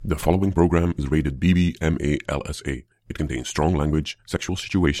The following program is rated BBMA-LSA. It contains strong language, sexual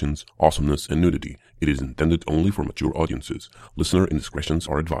situations, awesomeness, and nudity. It is intended only for mature audiences. Listener indiscretions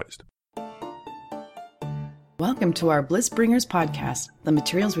are advised. Welcome to our Bliss Bringers podcast. The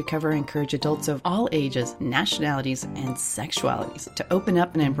materials we cover encourage adults of all ages, nationalities, and sexualities to open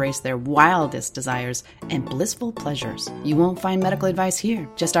up and embrace their wildest desires and blissful pleasures. You won't find medical advice here,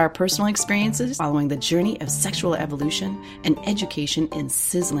 just our personal experiences following the journey of sexual evolution and education in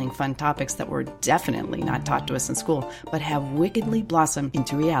sizzling fun topics that were definitely not taught to us in school, but have wickedly blossomed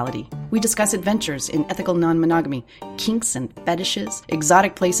into reality. We discuss adventures in ethical non-monogamy, kinks and fetishes,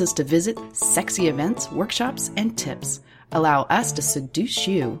 exotic places to visit, sexy events, workshops, and tips. Allow us to seduce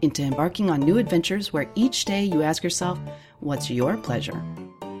you into embarking on new adventures where each day you ask yourself, what's your pleasure?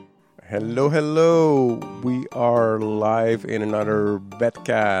 Hello. We are live in another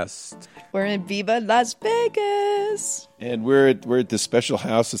Betcast. We're in Viva Las Vegas. And we're at this special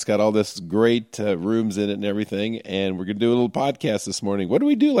house. It's got all this great rooms in it and everything. And we're going to do a little podcast this morning. What did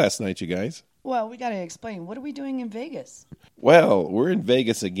we do last night, you guys? Well, we got to explain. What are we doing in Vegas? Well, we're in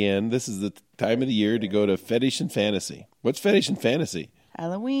Vegas again. This is the time of the year to go to Fetish and Fantasy. What's Fetish and Fantasy?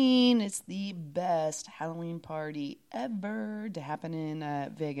 Halloween. It's the best Halloween party ever to happen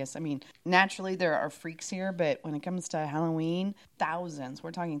in Vegas. I mean, naturally there are freaks here, but when it comes to Halloween, thousands,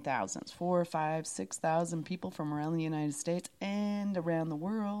 we're talking thousands, 4,000, 5,000, 6,000 people from around the United States and around the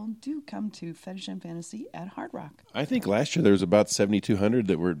world do come to Fetish and Fantasy at Hard Rock. I think last year there was about 7,200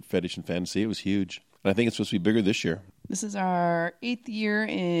 that were at Fetish and Fantasy. It was huge. And I think it's supposed to be bigger this year. This is our 8th year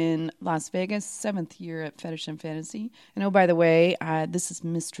in Las Vegas, 7th year at Fetish and Fantasy. And oh, by the way, this is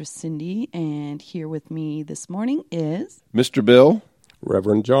Mistress Cindy, and here with me this morning is... Mr. Bill.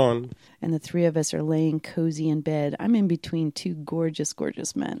 Reverend John. And the three of us are laying cozy in bed. I'm in between two gorgeous,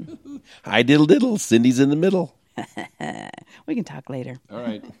 gorgeous men. Hi, diddle diddle. Cindy's in the middle. We can talk later. All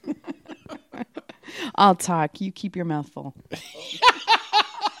right. I'll talk. You keep your mouth full.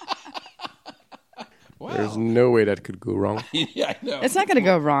 Wow. There's no way that could go wrong. Yeah, I know. It's not going to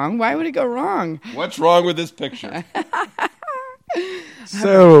go wrong. Why would it go wrong? What's wrong with this picture?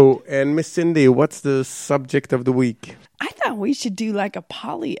 So, and Miss Cindy, what's the subject of the week? I thought we should do like a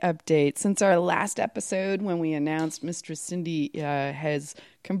poly update since our last episode when we announced Mistress Cindy has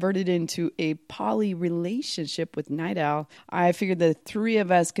converted into a poly relationship with Night Owl. I figured the three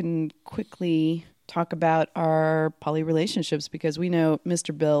of us can quickly talk about our poly relationships because we know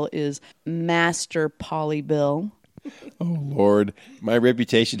Mr. Bill is Master Poly Bill. Oh, Lord. My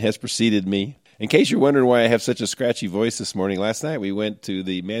reputation has preceded me. In case you're wondering why I have such a scratchy voice this morning, last night we went to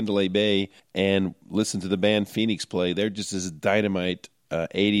the Mandalay Bay and listened to the band Phoenix play. They're just this dynamite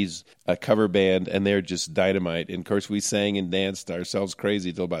 80s cover band, and they're just dynamite. And, of course, we sang and danced ourselves crazy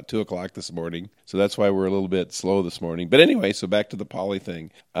until about 2 o'clock this morning. So that's why we're a little bit slow this morning. But anyway, so back to the poly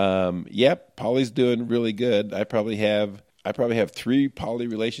thing. Yep, poly's doing really good. I probably have 3 poly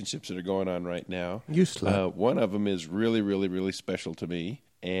relationships that are going on right now. You slept. One of them is really, really, really special to me.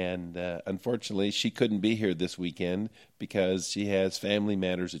 And unfortunately, she couldn't be here this weekend because she has family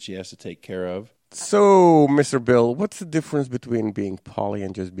matters that she has to take care of. So, Mr. Bill, what's the difference between being poly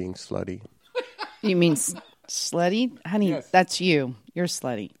and just being slutty? You mean slutty? Honey, Yes. That's you. You're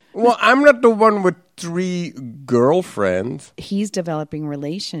slutty. Well, I'm not the one with 3 girlfriends. He's developing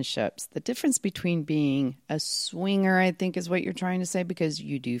relationships. The difference between being a swinger, I think, is what you're trying to say, because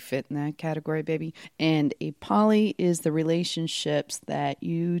you do fit in that category, baby. And a poly is the relationships that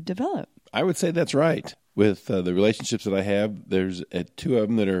you develop. I would say that's right. With the relationships that I have, there's 2 of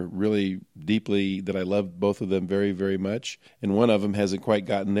them that are really deeply, that I love both of them very, very much. And one of them hasn't quite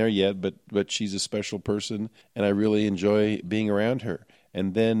gotten there yet, but she's a special person, and I really enjoy being around her.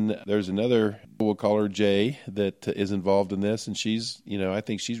 And then there's another, we'll call her Jay, that is involved in this, and she's, I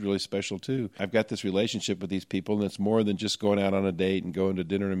think she's really special too. I've got this relationship with these people, and it's more than just going out on a date and going to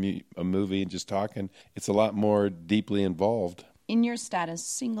dinner and a movie and just talking. It's a lot more deeply involved. In your status,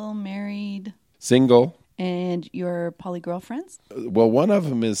 single, married? Single. And your poly girlfriends? Well, one of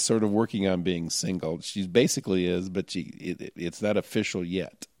them is sort of working on being single. She basically is, but it's not official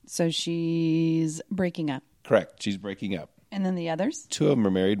yet. So she's breaking up. Correct. She's breaking up. And then the others? 2 of them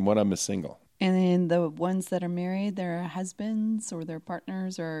are married and one of them is single. And then the ones that are married, their husbands or their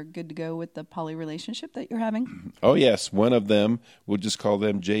partners are good to go with the poly relationship that you're having? Oh, yes. One of them, we'll just call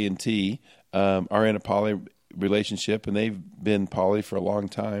them J and T, are in a poly relationship, and they've been poly for a long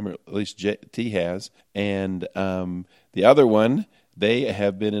time, or at least T has. And the other one, They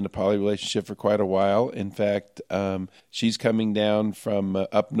have been in a poly relationship for quite a while. In fact, she's coming down from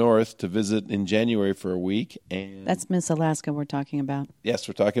up north to visit in January for a week. And That's Miss Alaska we're talking about. yes,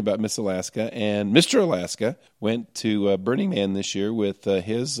 we're talking about Miss Alaska. And Mr. Alaska went to Burning Man this year with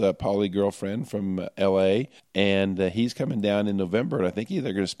his poly girlfriend from L.A., and he's coming down in November. And I think they're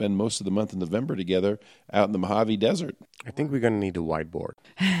going to spend most of the month in November together out in the Mojave Desert. I think we're going to need a whiteboard.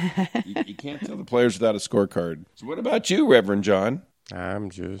 You can't tell the players without a scorecard. So what about you, Reverend John? I'm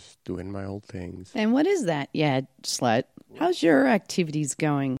just doing my old things. And what is that? Yeah, slut. How's your activities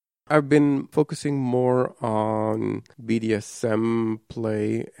going? I've been focusing more on BDSM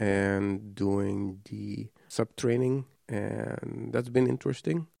play and doing the sub-training, and that's been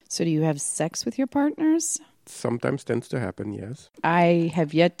interesting. So do you have sex with your partners? Sometimes tends to happen, yes. I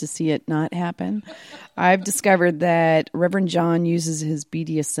have yet to see it not happen. I've discovered that Reverend John uses his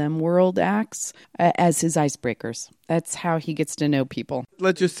BDSM world acts as his icebreakers. That's how he gets to know people,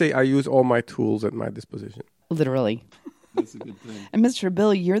 Let's just say I use all my tools at my disposition. literally. That's a good thing. And Mr.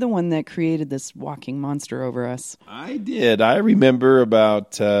 Bill, you're the one that created this walking monster over us. I did. I remember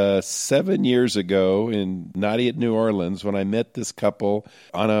about 7 years ago in Naughty New Orleans when I met this couple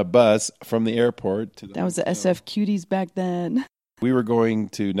on a bus from the airport to the That was the hotel. SF Cuties back then. We were going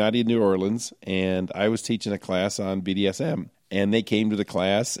to Naughty New Orleans, and I was teaching a class on BDSM. And they came to the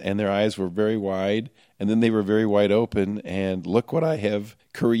class, and their eyes were very wide, and then they were very wide open. And look what I have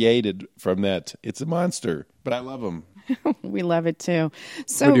created from that. It's a monster, but I love them. We love it too.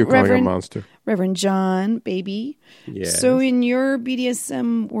 So, What do you call your Reverend, monster? Reverend John, baby. Yes. So in your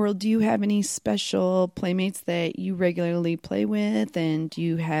BDSM world, do you have any special playmates that you regularly play with? And do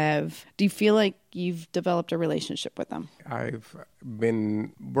you feel like you've developed a relationship with them? I've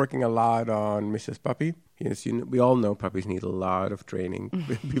been working a lot on Mrs. Puppy. Yes, we all know puppies need a lot of training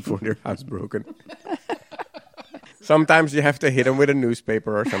before they're housebroken. Sometimes you have to hit them with a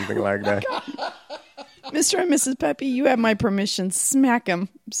newspaper or something like that. Mr. and Mrs. Peppy, you have my permission. Smack him.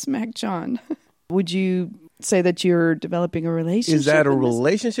 Smack John. Would you say that you're developing a relationship? Is that a with Miss-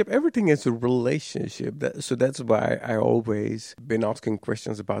 relationship? Everything is a relationship. So that's why I always been asking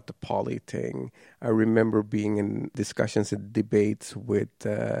questions about the poly thing. I remember being in discussions and debates with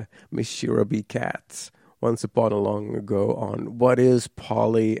Miss Shira B. Katz once upon a long ago on what is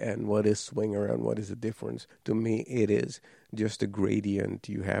poly and what is swinger and what is the difference. To me, it is just a gradient.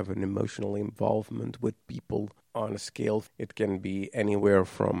 You have an emotional involvement with people on a scale. It can be anywhere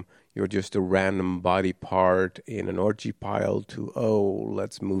from you're just a random body part in an orgy pile to, oh,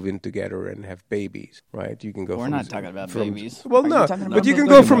 let's move in together and have babies, right? You can go We're from not talking about babies. Well, Are you no, talking but about you can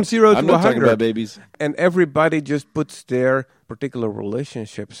babies? go from 0 I'm to not talking 100. about babies. And everybody just puts their particular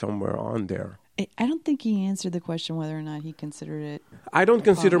relationship somewhere on there. I don't think he answered the question whether or not he considered it. I don't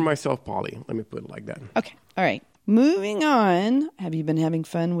consider myself poly. Let me put it like that. Okay. All right. Moving on. Have you been having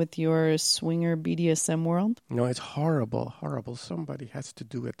fun with your swinger BDSM world? No, it's horrible, horrible. Somebody has to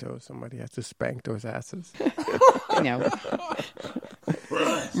do it, though. Somebody has to spank those asses. No.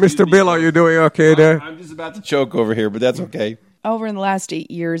 Mr. Bill, are you doing okay there? I'm just about to choke over here, but that's okay. Over in the last 8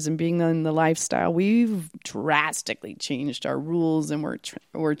 years and being in the lifestyle, we've drastically changed our rules, and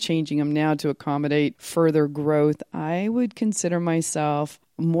we're changing them now to accommodate further growth. I would consider myself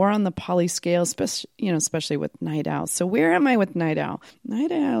more on the poly scale, especially with Night Owl. So where am I with Night Owl?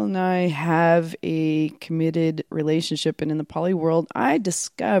 Night Owl and I have a committed relationship, and in the poly world, I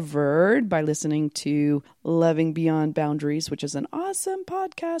discovered by listening to Loving Beyond Boundaries, which is an awesome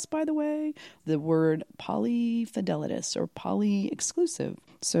podcast, by the way, the word polyfidelitis or poly-exclusive.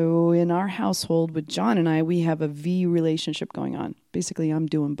 So in our household with John and I, we have a V relationship going on. Basically, I'm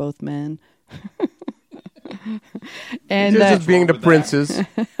doing both men. And You're just being the princess.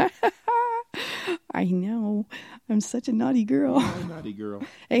 I know. I'm such a naughty girl. Naughty girl.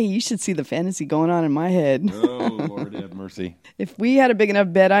 Hey, you should see the fantasy going on in my head. Oh, Lord have mercy. If we had a big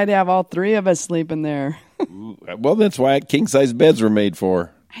enough bed, I'd have all three of us sleeping there. Ooh, well, that's why king-size beds were made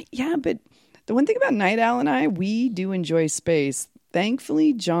for. Yeah, but the one thing about Night Owl and I, we do enjoy space.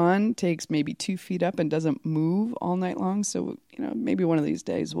 Thankfully, John takes maybe 2 feet up and doesn't move all night long. So, maybe one of these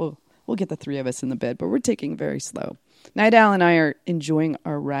days we'll get the three of us in the bed, but we're taking it very slow. Night Owl and I are enjoying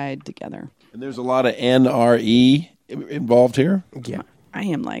our ride together. And there's a lot of NRE involved here. Yeah. I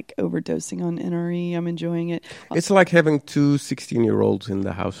am like overdosing on NRE. I'm enjoying it. It's like having 2 16-year-olds in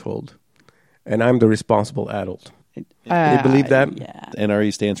the household, and I'm the responsible adult. Can you believe that? Yeah.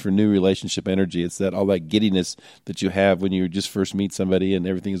 NRE stands for New Relationship Energy. It's all that giddiness that you have when you just first meet somebody and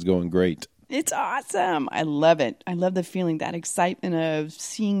everything is going great. It's awesome. I love it. I love the feeling, that excitement of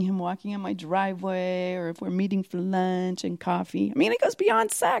seeing him walking on my driveway, or if we're meeting for lunch and coffee. I mean, it goes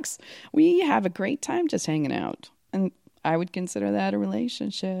beyond sex. We have a great time just hanging out. And I would consider that a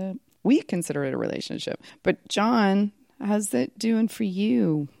relationship. We consider it a relationship. But John, how's that doing for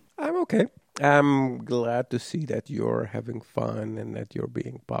you? I'm okay. I'm glad to see that you're having fun and that you're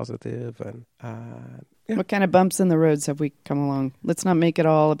being positive. And yeah. What kind of bumps in the roads have we come along? Let's not make it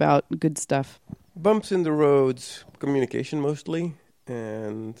all about good stuff. Bumps in the roads, communication mostly,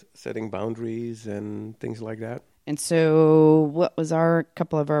 and setting boundaries and things like that. And so what was our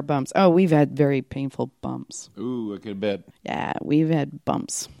couple of our bumps? Oh, we've had very painful bumps. Ooh, I could bet. Yeah, we've had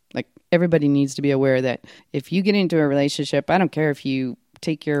bumps. Like, everybody needs to be aware that if you get into a relationship, I don't care if you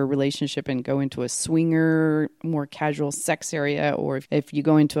take your relationship and go into a swinger, more casual sex area, or if you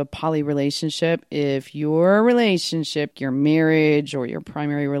go into a poly relationship, if your relationship, your marriage, or your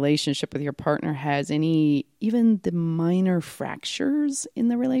primary relationship with your partner has any, even the minor fractures in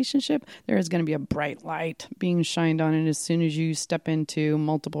the relationship, there is going to be a bright light being shined on it as soon as you step into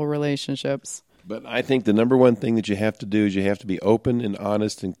multiple relationships. But I think the number one thing that you have to do is you have to be open and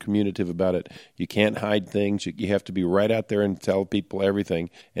honest and communicative about it. You can't hide things. You have to be right out there and tell people everything.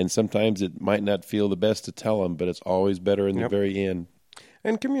 And sometimes it might not feel the best to tell them, but it's always better in the very end.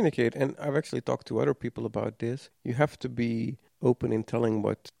 And communicate. And I've actually talked to other people about this. You have to be open in telling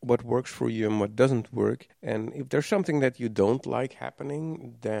what works for you and what doesn't work. And if there's something that you don't like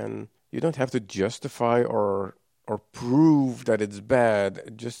happening, then you don't have to justify or prove that it's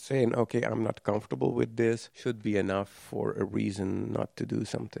bad. Just saying, okay, I'm not comfortable with this should be enough for a reason not to do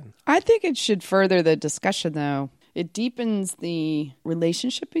something. I think it should further the discussion, though. It deepens the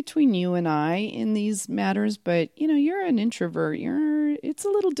relationship between you and I in these matters, but, you know, you're an introvert. It's a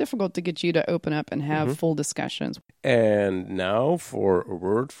little difficult to get you to open up and have full discussions. And now for a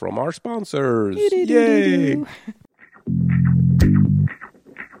word from our sponsors. Yay!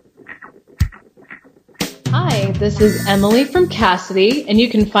 Hi, this is Emily from Cassidy, and you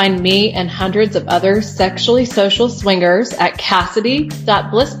can find me and hundreds of other sexually social swingers at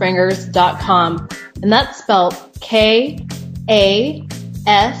cassidy.blissbringers.com. And that's spelled Kasidie.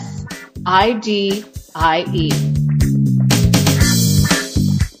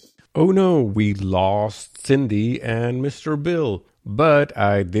 Oh no, we lost Cindy and Mr. Bill. But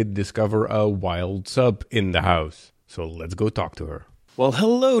I did discover a wild sub in the house. So let's go talk to her. Well,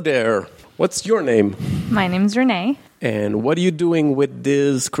 hello there. What's your name? My name's Renee. And what are you doing with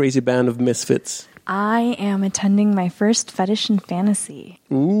this crazy band of misfits? I am attending my first fetish and fantasy.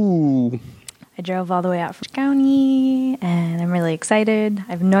 Ooh. I drove all the way out from County, and I'm really excited.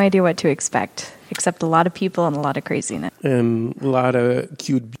 I have no idea what to expect, except a lot of people and a lot of craziness. A lot of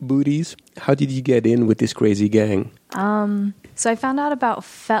cute booties. How did you get in with this crazy gang? So I found out about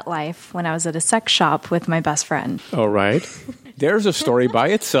FetLife when I was at a sex shop with my best friend. All right. There's a story by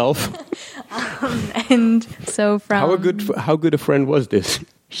itself. And so from... How good a friend was this?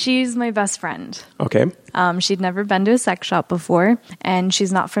 She's my best friend. Okay. She'd never been to a sex shop before, and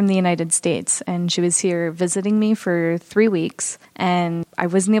she's not from the United States. And she was here visiting me for 3 weeks, and I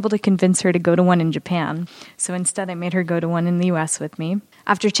wasn't able to convince her to go to one in Japan. So instead, I made her go to one in the U.S. with me.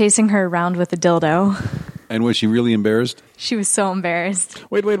 After chasing her around with a dildo... And was she really embarrassed? She was so embarrassed.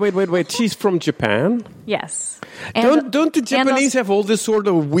 Wait. She's from Japan? Yes. And don't the Japanese have all this sort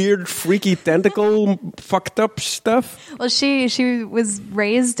of weird, freaky tentacle, fucked up stuff? Well, she was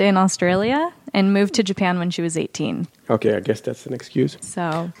raised in Australia and moved to Japan when she was 18. Okay, I guess that's an excuse.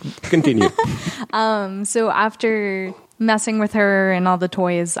 So continue. So after messing with her and all the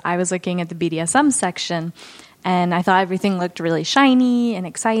toys, I was looking at the BDSM section, and I thought everything looked really shiny and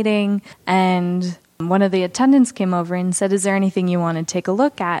exciting, and one of the attendants came over and said, "Is there anything you want to take a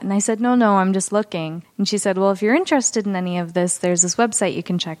look at?" And I said, No, I'm just looking. And she said, "Well, if you're interested in any of this, there's this website you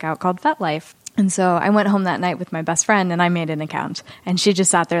can check out called FetLife." And so I went home that night with my best friend and I made an account. And she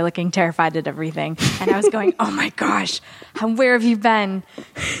just sat there looking terrified at everything. And I was going, oh my gosh, where have you been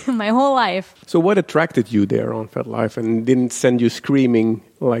my whole life? So what attracted you there on FetLife and didn't send you screaming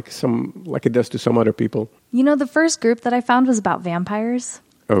like it does to some other people? You know, the first group that I found was about vampires.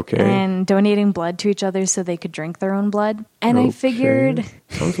 Okay. And donating blood to each other so they could drink their own blood. And I figured...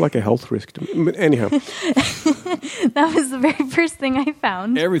 Sounds like a health risk to me. But anyhow. That was the very first thing I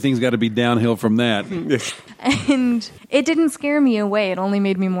found. Everything's got to be downhill from that. And it didn't scare me away. It only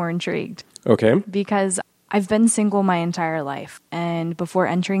made me more intrigued. Okay. Because I've been single my entire life. And before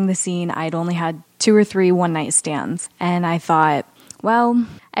entering the scene, I'd only had 2 or 3 one-night stands. And I thought, well,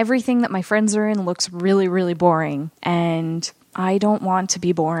 everything that my friends are in looks really, really boring. And I don't want to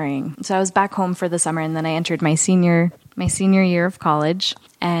be boring. So I was back home for the summer, and then I entered my senior year of college,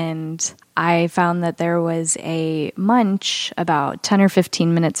 and I found that there was a munch about 10 or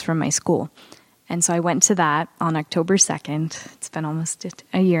 15 minutes from my school. And so I went to that on October 2nd. It's been almost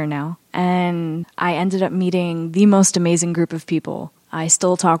a year now. And I ended up meeting the most amazing group of people. I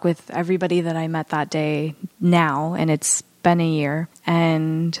still talk with everybody that I met that day now, and it's been a year.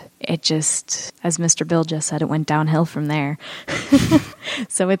 And it just, as Mr. Bill just said, it went downhill from there.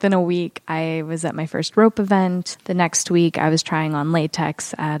 So within a week, I was at my first rope event. The next week, I was trying on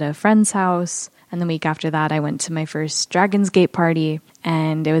latex at a friend's house. And the week after that, I went to my first Dragon's Gate party.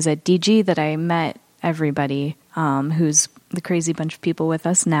 And it was at DG that I met everybody, who's the crazy bunch of people with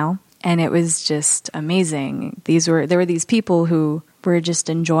us now. And it was just amazing. There were these people who were just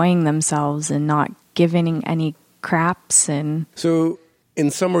enjoying themselves and not giving any craps. And So, in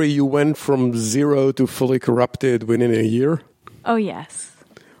summary, you went from 0 to fully corrupted within a year? oh, yes.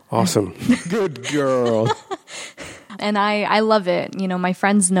 Awesome. Good girl. And I love it. You know, my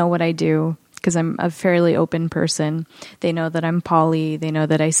friends know what I do because I'm a fairly open person. They know that I'm poly. They know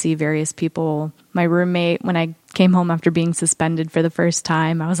that I see various people. My roommate, when I came home after being suspended for the first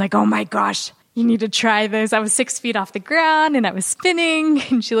time, I was like, oh my gosh, you need to try this. I was 6 feet off the ground and I was spinning.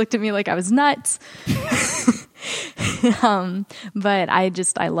 And she looked at me like I was nuts. But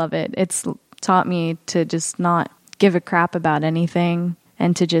I love it. It's taught me to just not give a crap about anything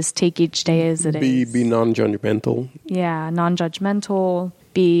and to just take each day as it is. Be non-judgmental. Yeah, non-judgmental,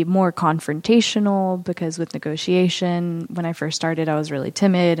 be more confrontational, because with negotiation, when I first started, I was really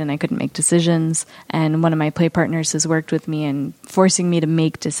timid and I couldn't make decisions. And one of my play partners has worked with me and forcing me to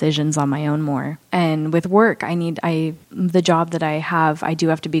make decisions on my own more. And with work, the job that I have, I do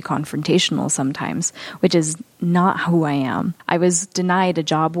have to be confrontational sometimes, which is not who I am. I was denied a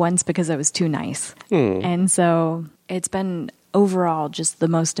job once because I was too nice. And so it's been overall just the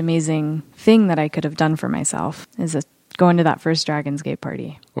most amazing thing that I could have done for myself is going to that first Dragon's Gate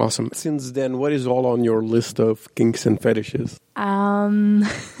party. Awesome. Since then, what is all on your list of kinks and fetishes?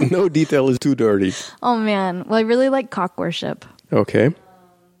 No detail is too dirty. Oh man. Well, I really like cock worship. Okay.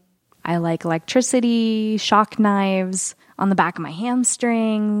 I like electricity, shock knives on the back of my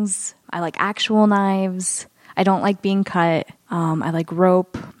hamstrings. I like actual knives. I don't like being cut. I like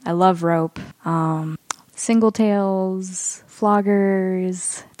rope. I love rope. Single tails,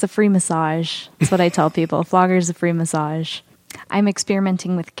 floggers. It's a free massage. That's what I tell people. Flogger's a free massage. I'm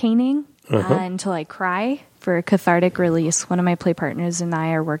experimenting with caning until I cry for a cathartic release. One of my play partners and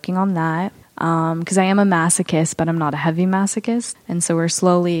I are working on that because I am a masochist, but I'm not a heavy masochist. And so we're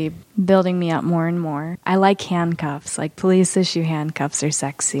slowly building me up more and more. I like handcuffs. Like police issue handcuffs are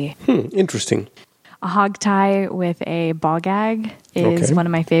sexy. Interesting. A hog tie with a ball gag is one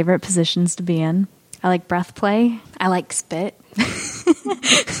of my favorite positions to be in. I like breath play. I like spit.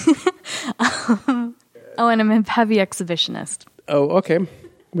 And I'm a heavy exhibitionist. Oh, okay.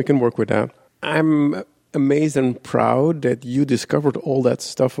 We can work with that. I'm amazed and proud that you discovered all that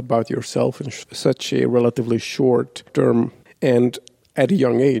stuff about yourself in such a relatively short term and at a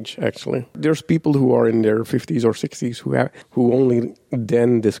young age, actually. There's people who are in their 50s or 60s who only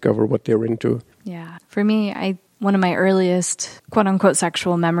then discover what they're into. Yeah. For me, one of my earliest quote-unquote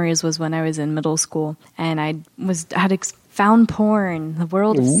sexual memories was when I was in middle school, and I had found porn, the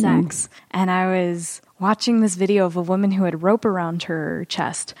world of sex, and I was watching this video of a woman who had rope around her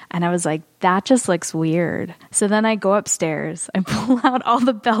chest, and I was like, that just looks weird. So then I go upstairs, I pull out all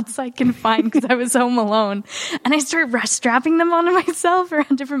the belts I can find because I was home alone, and I start strapping them onto myself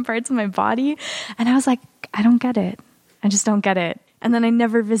around different parts of my body, and I was like, I don't get it. I just don't get it. And then I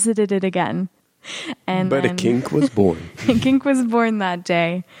never visited it again. But a kink was born. A kink was born that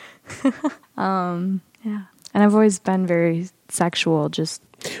day. Yeah. And I've always been very sexual. Just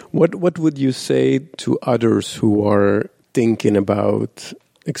what would you say to others who are thinking about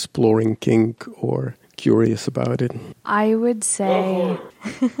exploring kink or curious about it? I would say...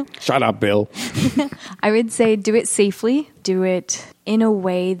 Shut up, Bill. I would say do it safely. Do it in a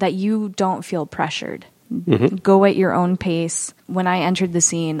way that you don't feel pressured. Mm-hmm. Go at your own pace. When I entered the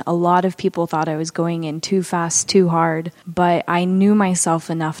scene, a lot of people thought I was going in too fast, too hard, but I knew myself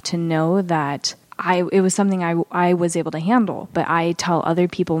enough to know that it was something I was able to handle. But I tell other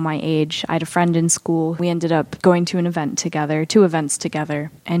people my age. I had a friend in school. We ended up going to 2 events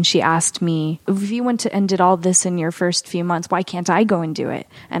together. And she asked me, if you went and did all this in your first few months, why can't I go and do it?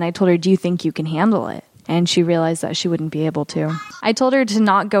 And I told her, do you think you can handle it? And she realized that she wouldn't be able to. I told her to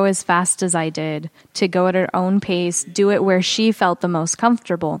not go as fast as I did, to go at her own pace, do it where she felt the most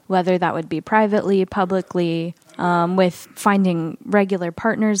comfortable, whether that would be privately, publicly, with finding regular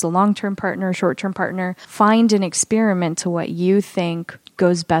partners, a long-term partner, short-term partner. Find and experiment to what you think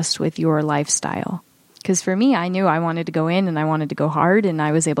goes best with your lifestyle. Because for me, I knew I wanted to go in and I wanted to go hard, and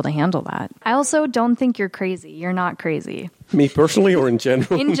I was able to handle that. I also don't think you're crazy. You're not crazy. Me personally or in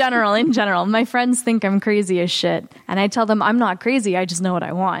general? In general. My friends think I'm crazy as shit. And I tell them I'm not crazy. I just know what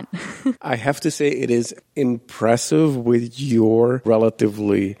I want. I have to say it is impressive with your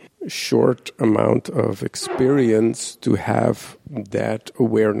relatively short amount of experience to have that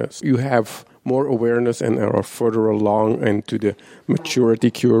awareness. You have more awareness and are further along into the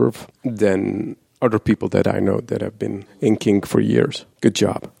maturity curve than other people that I know that have been in kink for years. Good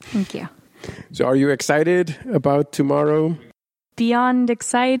job. Thank you. So are you excited about tomorrow? Beyond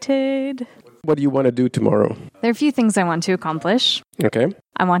excited. What do you want to do tomorrow? There are a few things I want to accomplish. Okay.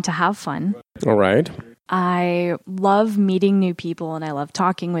 I want to have fun. All right. I love meeting new people, and I love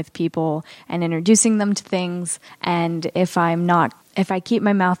talking with people and introducing them to things. And if I keep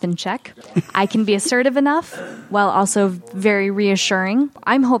my mouth in check, I can be assertive enough while also very reassuring.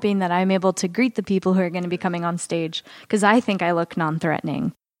 I'm hoping that I'm able to greet the people who are going to be coming on stage, because I think I look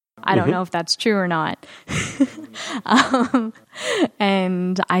non-threatening. I don't know if that's true or not.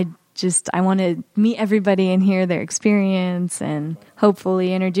 And I want to meet everybody and hear their experience, and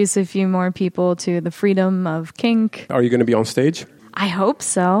hopefully introduce a few more people to the freedom of kink. Are you going to be on stage? I hope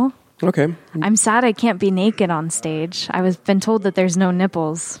so. Okay. I'm sad I can't be naked on stage. Been told that there's no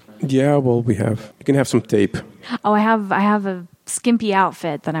nipples. Yeah, well, you can have some tape. Oh, I have a skimpy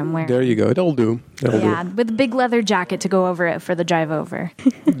outfit that I'm wearing. There you go. That'll do. With a big leather jacket to go over it for the drive over.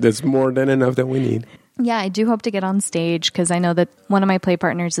 That's more than enough that we need. Yeah, I do hope to get on stage, because I know that one of my play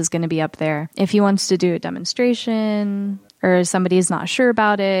partners is going to be up there. If he wants to do a demonstration, or somebody's not sure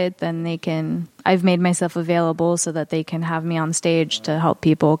about it, then I've made myself available so that they can have me on stage to help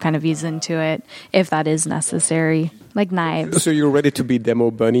people kind of ease into it if that is necessary, like knives. So you're ready to be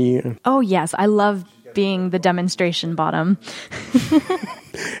demo bunny? Oh, yes. I love being the demonstration bottom.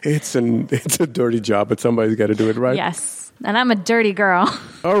 It's a dirty job, but somebody's got to do it, right? Yes. And I'm a dirty girl.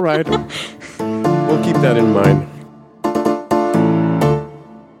 All right. We'll keep that in mind.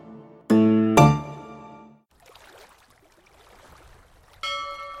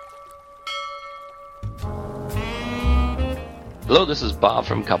 Hello, this is Bob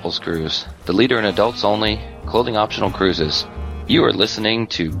from Couples Cruise, the leader in adults only, clothing optional cruises. You are listening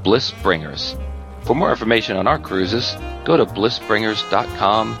to Bliss Bringers. For more information on our cruises, go to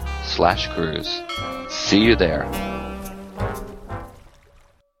blissbringers.com/cruise. See you there.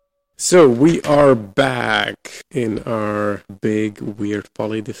 So we are back in our big weird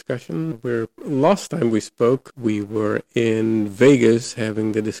poly discussion, where last time we spoke, we were in Vegas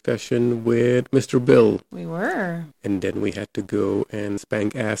having the discussion with Mr. Bill. We were. And then we had to go and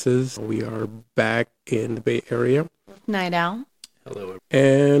spank asses. We are back in the Bay Area. Night Owl. Hello.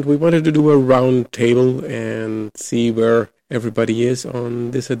 And we wanted to do a round table and see where everybody is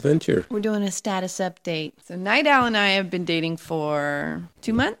on this adventure. We're doing a status update. So Night Owl and I have been dating for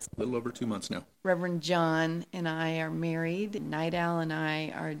 2 months. A little over 2 months now. Reverend John and I are married. Night Owl and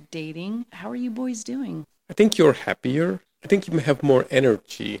I are dating. How are you boys doing? I think you're happier. I think you have more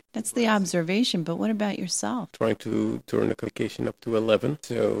energy. That's the observation, but what about yourself? Trying to turn the communication up to 11.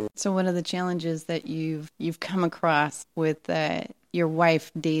 So what are the challenges that you've come across with your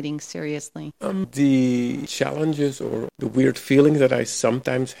wife dating seriously? The challenges or the weird feelings that I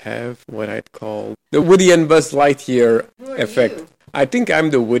sometimes have, what I'd call the Woody and Buzz Lightyear effect. I think I'm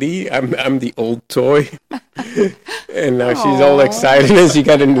the Woody. I'm the old toy. And now she's all excited as she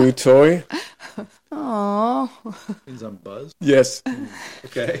got a new toy. Aww. Means I'm Buzz? Yes.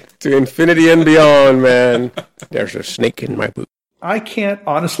 Okay. To infinity and beyond, man. There's a snake in my boot. I can't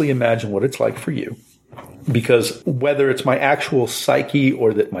honestly imagine what it's like for you, because whether it's my actual psyche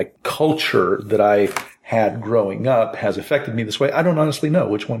or that my culture that I had growing up has affected me this way, I don't honestly know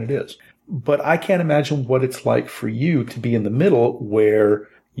which one it is. But I can't imagine what it's like for you to be in the middle where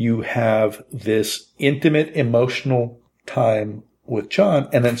you have this intimate emotional time with John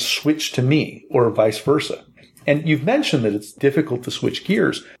and then switch to me or vice versa. And you've mentioned that it's difficult to switch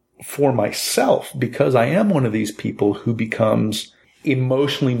gears for myself because I am one of these people who becomes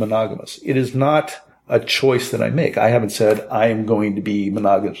emotionally monogamous. It is not a choice that I make. I haven't said I am going to be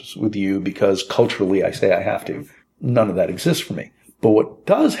monogamous with you because culturally I say I have to. None of that exists for me. But what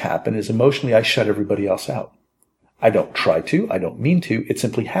does happen is emotionally I shut everybody else out. I don't try to. I don't mean to. It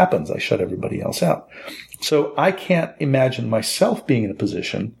simply happens. I shut everybody else out. So I can't imagine myself being in a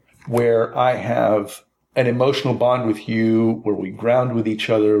position where I have an emotional bond with you, where we ground with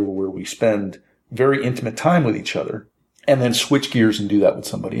each other, where we spend very intimate time with each other, and then switch gears and do that with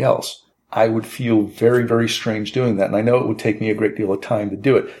somebody else. I would feel very, very strange doing that. And I know it would take me a great deal of time to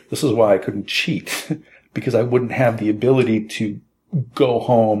do it. This is why I couldn't cheat, because I wouldn't have the ability to go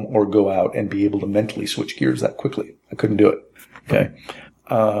home or go out and be able to mentally switch gears that quickly. I couldn't do it. Okay.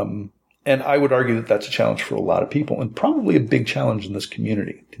 And I would argue that that's a challenge for a lot of people, and probably a big challenge in this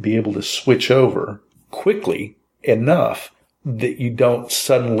community, to be able to switch over quickly enough that you don't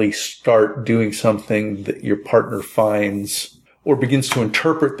suddenly start doing something that your partner finds or begins to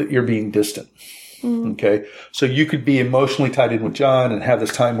interpret that you're being distant. Mm-hmm. Okay. So you could be emotionally tied in with John and have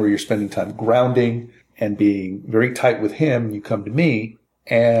this time where you're spending time grounding and being very tight with him. You come to me,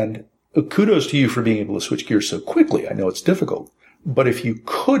 and kudos to you for being able to switch gears so quickly. I know it's difficult, but if you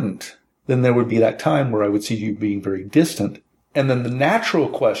couldn't, then there would be that time where I would see you being very distant. And then the natural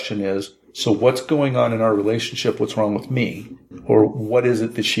question is, so what's going on in our relationship? What's wrong with me? Or what is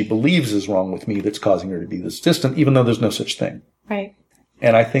it that she believes is wrong with me that's causing her to be this distant, even though there's no such thing? Right.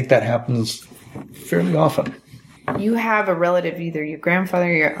 And I think that happens fairly often. You have a relative, either your grandfather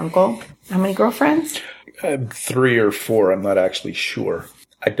or your uncle. How many girlfriends? 3 or 4. I'm not actually sure.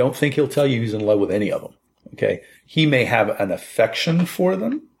 I don't think he'll tell you he's in love with any of them. Okay. He may have an affection for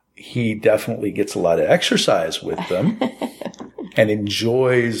them. He definitely gets a lot of exercise with them and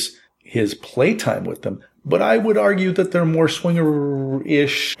enjoys his playtime with them. But I would argue that they're more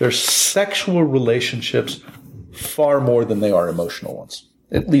swinger-ish. They're sexual relationships far more than they are emotional ones,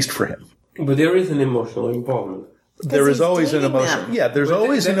 at least for him. But there is an emotional involvement. There is always an emotion. Yeah, there's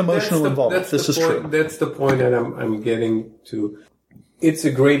always an emotional involvement. This is true. That's the point that I'm getting to. It's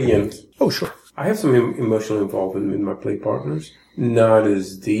a gradient. Oh, sure. I have some emotional involvement with my play partners. Not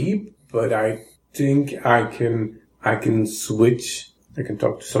as deep, but I think I can switch. I can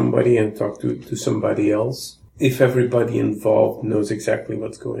talk to somebody and talk to somebody else if everybody involved knows exactly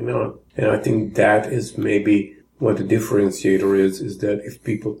what's going on. And I think that is maybe what the differentiator is that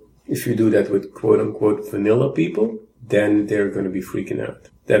if you do that with quote unquote vanilla people, then they're going to be freaking out.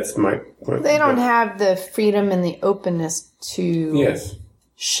 That's my point. They don't have the freedom and the openness to yes.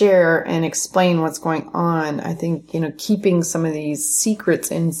 share and explain what's going on. I think, keeping some of these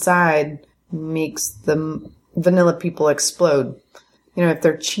secrets inside makes the vanilla people explode. If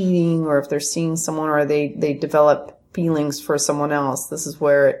they're cheating or if they're seeing someone or they develop feelings for someone else, this is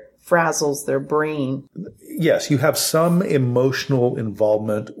where it frazzles their brain. Yes, you have some emotional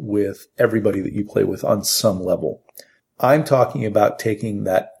involvement with everybody that you play with on some level. I'm talking about taking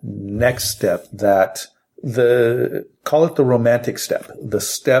that next step, call it the romantic step, the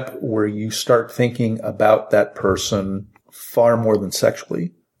step where you start thinking about that person far more than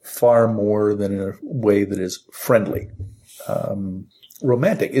sexually, far more than in a way that is friendly.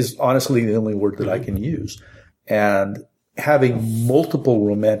 Romantic is honestly the only word that I can use. And having multiple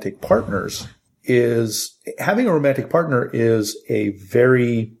romantic partners is a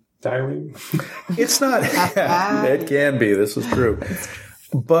very tiring. It's not. It can be. This is true.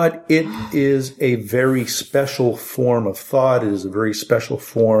 But it is a very special form of thought. It is a very special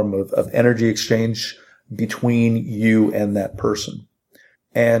form of energy exchange between you and that person.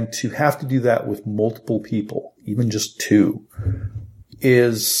 And to have to do that with multiple people, even just 2,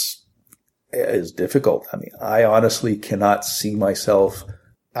 is difficult. I mean, I honestly cannot see myself.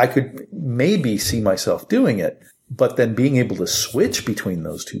 I could maybe see myself doing it, but then being able to switch between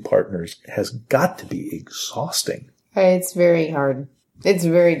those 2 partners has got to be exhausting. It's very hard. It's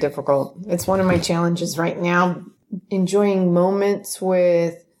very difficult. It's one of my challenges right now, enjoying moments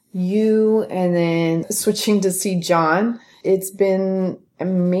with you and then switching to see John. It's been a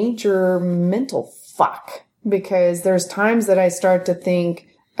major mental fuck because there's times that I start to think,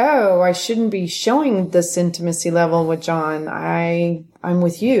 oh, I shouldn't be showing this intimacy level with John. I'm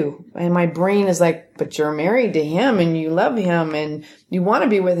with you. And my brain is like, but you're married to him and you love him and you want to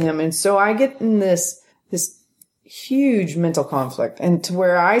be with him. And so I get in this huge mental conflict and to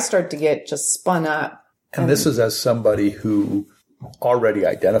where I start to get just spun up. And this is as somebody who already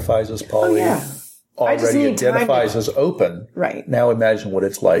identifies as poly, already identifies as open. Right. Now imagine what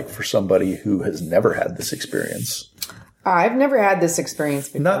it's like for somebody who has never had this experience. I've never had this experience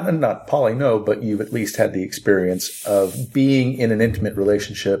before. Not poly, no, but you've at least had the experience of being in an intimate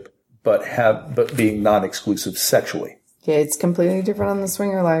relationship, but being non-exclusive sexually. Yeah, it's completely different on the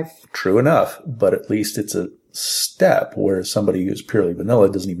swinger life. True enough, but at least it's a step where somebody who's purely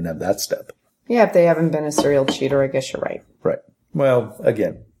vanilla doesn't even have that step. Yeah, if they haven't been a serial cheater, I guess you're right. Right. Well,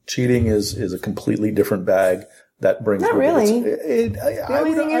 again, cheating is a completely different bag. That brings not really. The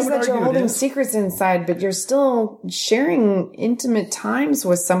only thing is that you're holding secrets inside, but you're still sharing intimate times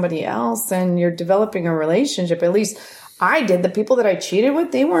with somebody else and you're developing a relationship. At least I did. The people that I cheated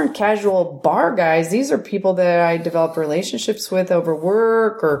with, they weren't casual bar guys. These are people that I developed relationships with over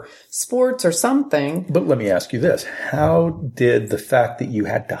work or sports or something. But let me ask you this. How did the fact that you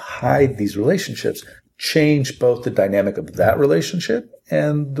had to hide these relationships change both the dynamic of that relationship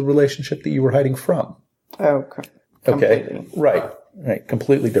and the relationship that you were hiding from. Oh, completely. Okay, right.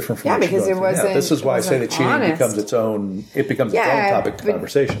 Completely different from what because you're it going through now. wasn't. This is why I say that cheating honest. becomes its own topic to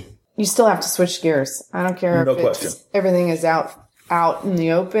conversation. You still have to switch gears. I don't care No if question. Everything is out in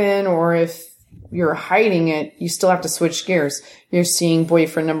the open or if you're hiding it, you still have to switch gears. You're seeing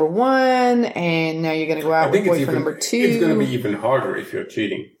boyfriend number 1 and now you're going to go out with boyfriend number 2. It's going to be even harder if you're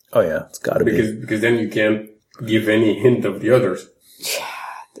cheating. Oh yeah, it's got to be. Because then you can't give any hint of the others.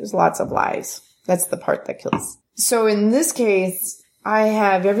 There's lots of lies. That's the part that kills. So in this case, I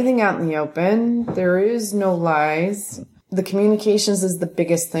have everything out in the open. There is no lies. The communications is the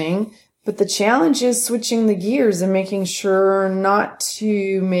biggest thing. But the challenge is switching the gears and making sure not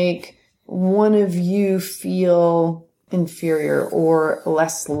to make one of you feel inferior or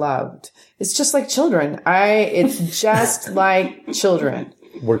less loved. It's just like children. It's just like children.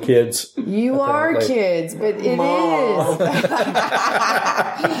 We're kids. You are kids, but it is.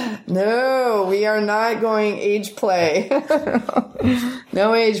 No, we are not going age play.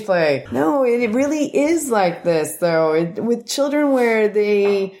 No age play. No, it really is like this, though. With children where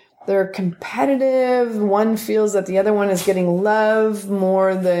they're competitive, one feels that the other one is getting love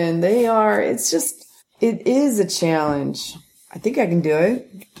more than they are. It is a challenge. I think I can do it.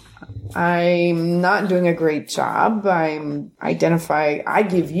 I'm not doing a great job. I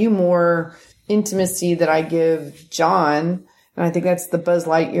give you more intimacy that I give John. And I think that's the Buzz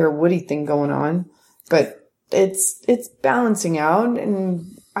Lightyear Woody thing going on. But it's balancing out.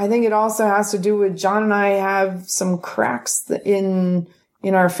 And I think it also has to do with John and I have some cracks in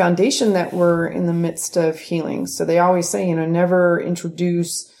our foundation that we're in the midst of healing. So they always say, never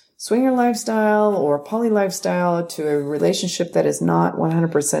introduce swinger lifestyle or poly lifestyle to a relationship that is not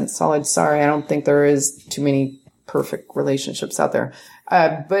 100% solid. Sorry, I don't think there is too many perfect relationships out there.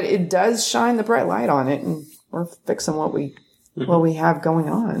 But it does shine the bright light on it, and we're fixing what we have going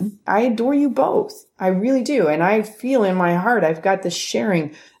on. I adore you both. I really do. And I feel in my heart, I've got this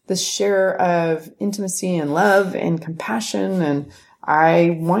share of intimacy and love and compassion. And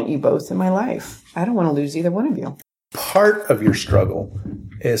I want you both in my life. I don't want to lose either one of you. Part of your struggle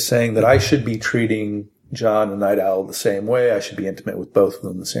is saying that I should be treating John and Night Owl the same way. I should be intimate with both of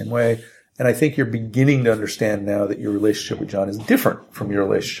them the same way. And I think you're beginning to understand now that your relationship with John is different from your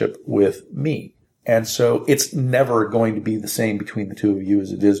relationship with me. And so it's never going to be the same between the two of you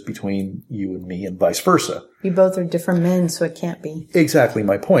as it is between you and me and vice versa. You both are different men, so it can't be. Exactly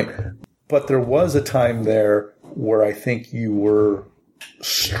my point. But there was a time there where I think you were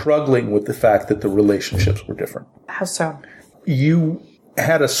struggling with the fact that the relationships were different. How so? You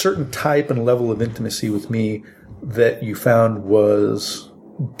had a certain type and level of intimacy with me that you found was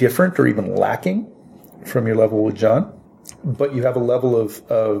different or even lacking from your level with John. But you have a level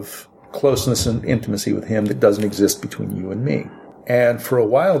of closeness and intimacy with him that doesn't exist between you and me. And for a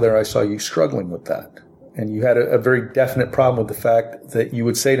while there, I saw you struggling with that. And you had a very definite problem with the fact that you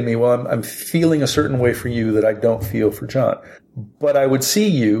would say to me, well, I'm feeling a certain way for you that I don't feel for John. But I would see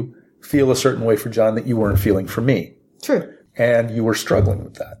you feel a certain way for John that you weren't feeling for me. True. And you were struggling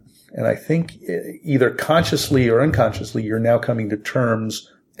with that. And I think either consciously or unconsciously, you're now coming to terms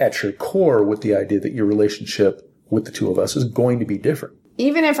at your core with the idea that your relationship with the two of us is going to be different.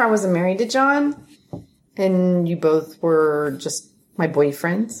 Even if I wasn't married to John and you both were just my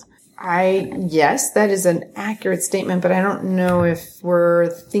boyfriends, yes, that is an accurate statement, but I don't know if we're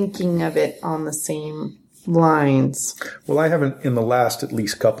thinking of it on the same lines. Well, I haven't, in the last at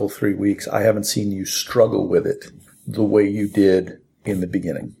least 3 weeks, I haven't seen you struggle with it the way you did in the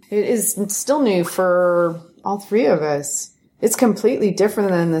beginning. It is still new for all three of us. It's completely different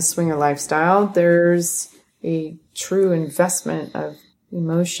than the swinger lifestyle. There's a true investment of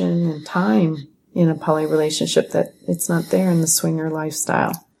emotion and time in a poly relationship that it's not there in the swinger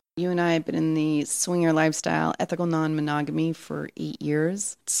lifestyle. You and I have been in the swinger lifestyle, ethical non-monogamy for 8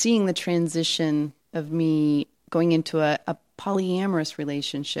 years. Seeing the transition of me going into a polyamorous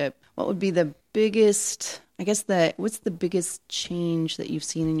relationship, what would be the biggest, what's the biggest change that you've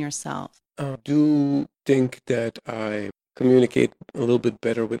seen in yourself? I do think that I communicate a little bit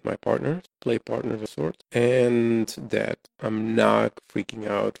better with my partners, play partners of sorts, and that I'm not freaking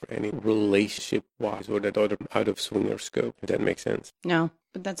out for any relationship-wise or that out of swinger scope, if that makes sense. No,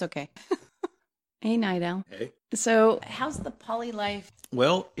 but that's okay. Hey, Night Owl. Hey. So how's the poly life?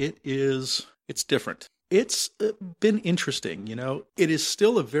 Well, it's different. It's been interesting, It is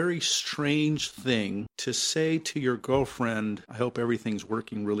still a very strange thing to say to your girlfriend, I hope everything's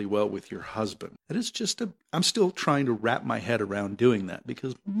working really well with your husband. It is just I'm still trying to wrap my head around doing that,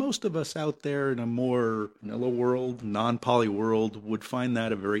 because most of us out there in a more vanilla world, non-poly world, would find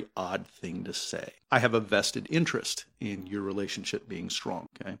that a very odd thing to say. I have a vested interest in your relationship being strong,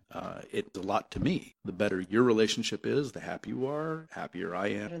 okay? It's a lot to me. The better your relationship is, the happier you are, happier I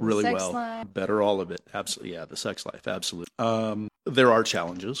am, really well. Life. Better all of it. Absolutely, yeah, the sex life, absolutely. There are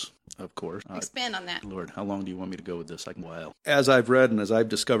challenges, of course. Expand on that. Lord, how long do you want me to go with this? Well, as I've read and as I've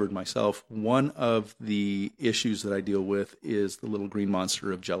discovered myself, one of the issues that I deal with is the little green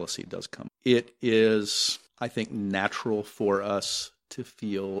monster of jealousy does come. It is, I think, natural for us to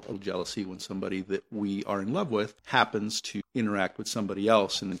feel a jealousy when somebody that we are in love with happens to interact with somebody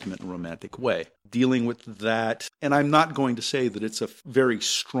else in an intimate and romantic way. Dealing with that, and I'm not going to say that it's a very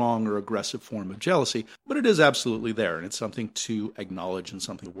strong or aggressive form of jealousy, but it is absolutely there, and it's something to acknowledge and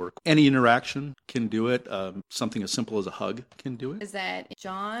something to work with. Any interaction can do it. Something as simple as a hug can do it. Is that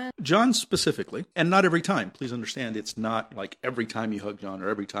John? John specifically, and not every time. Please understand, it's not like every time you hug John or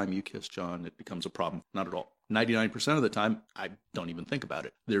every time you kiss John, it becomes a problem. Not at all. 99% of the time, I don't even think about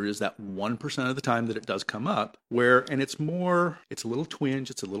it. There is that 1% of the time that it does come up where, and it's a little twinge,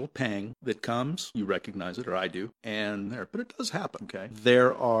 it's a little pang that comes. You recognize it, or I do, but it does happen, okay?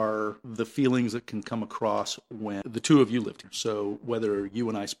 There are the feelings that can come across when the two of you live here. So whether you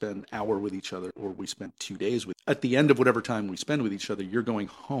and I spend an hour with each other or we spend 2 days with, at the end of whatever time we spend with each other, you're going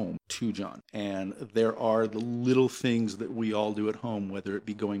home to John. And there are the little things that we all do at home, whether it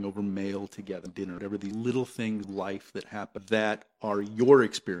be going over mail together, dinner, whatever, the little things, life that happen that are your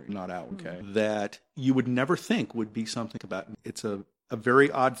experience, not out, okay? That you would never think would be something about. It's a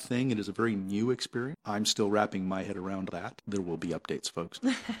very odd thing. It is a very new experience. I'm still wrapping my head around that. There will be updates, folks.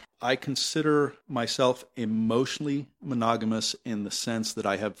 I consider myself emotionally monogamous in the sense that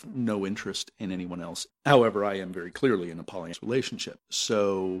I have no interest in anyone else. However, I am very clearly in a polyamorous relationship.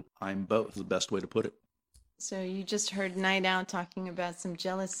 So I'm both, is the best way to put it. So you just heard Night Owl talking about some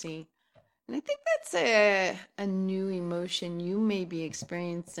jealousy. And I think that's a new emotion you may be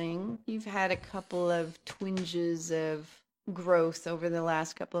experiencing. You've had a couple of twinges of growth over the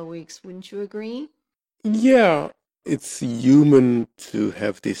last couple of weeks. Wouldn't you agree? Yeah, it's human to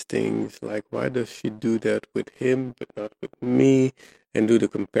have these things. Like, why does she do that with him but not with me? And do the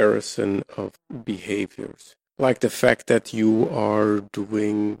comparison of behaviors. Like the fact that you are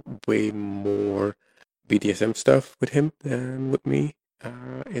doing way more BDSM stuff with him than with me.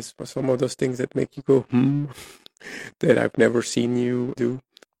 Is some of those things that make you go, that I've never seen you do.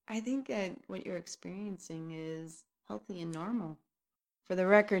 I think that what you're experiencing is healthy and normal. For the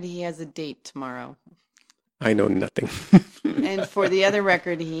record, he has a date tomorrow. I know nothing. And for the other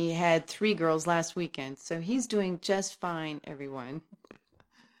record, he had 3 girls last weekend. So he's doing just fine, everyone.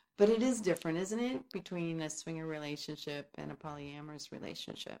 But it is different, isn't it? Between a swinger relationship and a polyamorous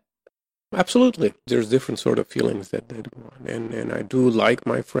relationship. Absolutely. There's different sort of feelings that go on. And I do like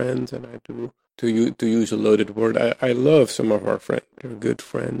my friends, and I do, to use a loaded word, I love some of our friends. They're good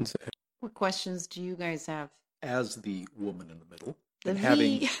friends. What questions do you guys have? As the woman in the middle,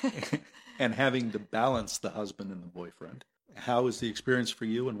 and having to balance the husband and the boyfriend, how is the experience for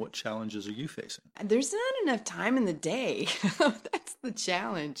you, and what challenges are you facing? There's not enough time in the day. That's the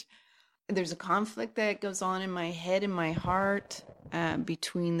challenge. There's a conflict that goes on in my head and my heart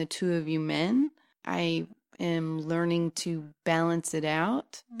between the two of you men. I am learning to balance it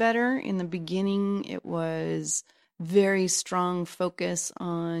out better. In the beginning, it was very strong focus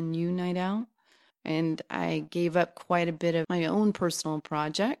on you, Night Owl. And I gave up quite a bit of my own personal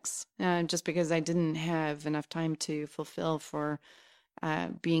projects just because I didn't have enough time to fulfill for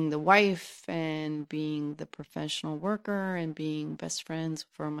being the wife and being the professional worker and being best friends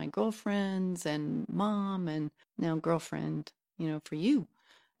for my girlfriends and mom and now girlfriend, for you.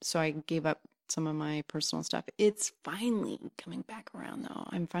 So I gave up some of my personal stuff. It's finally coming back around, though.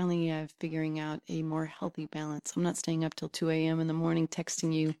 I'm finally figuring out a more healthy balance. I'm not staying up till 2 a.m. in the morning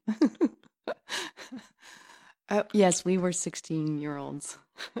texting you. Yes, we were 16-year-olds.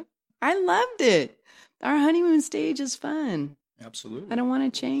 I loved it. Our honeymoon stage is fun. Absolutely. I don't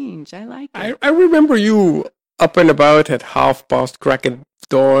want to change. I like it. I remember you up and about at 5:30 crack at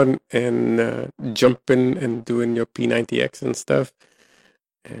dawn and jumping and doing your P90X and stuff.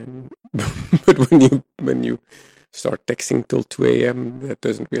 And but when you start texting till 2 a.m., that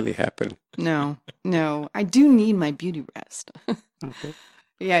doesn't really happen. No. I do need my beauty rest. Okay.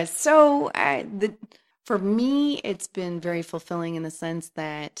 Yeah, so for me, it's been very fulfilling in the sense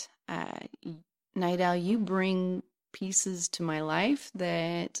that, Night Owl, you bring pieces to my life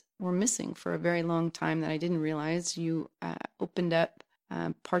that were missing for a very long time that I didn't realize. You opened up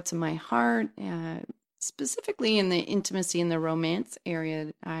parts of my heart, specifically in the intimacy and the romance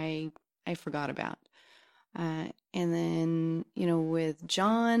area I forgot about. And then, with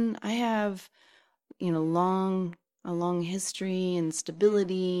John, I have, a long history and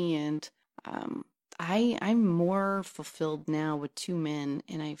stability, and I'm more fulfilled now with two men,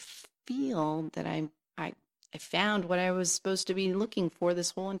 and I feel that I found what I was supposed to be looking for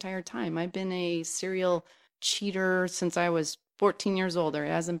this whole entire time. I've been a serial cheater since I was 14 years old. There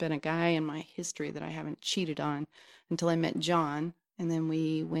hasn't been a guy in my history that I haven't cheated on until I met John, and then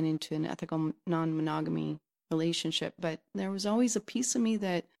we went into an ethical non-monogamy relationship. But there was always a piece of me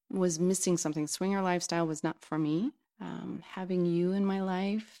that was missing something. Swinger lifestyle was not for me. Having you in my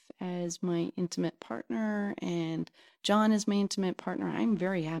life as my intimate partner and John as my intimate partner, I'm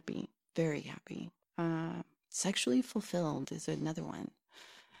very happy, very happy. Sexually fulfilled is another one.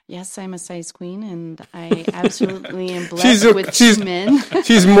 Yes, I'm a size queen, and I absolutely am blessed with two men.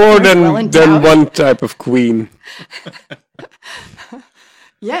 She's more than one type of queen.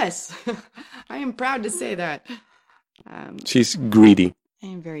 Yes, I am proud to say that. She's greedy. I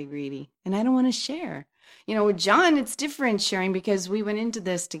am very greedy, and I don't want to share. With John, it's different sharing because we went into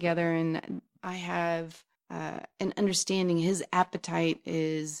this together, and I have an understanding his appetite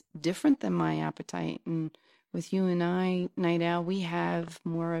is different than my appetite. And with you and I, Night Owl, we have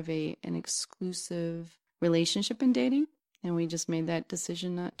more of an exclusive relationship in dating, and we just made that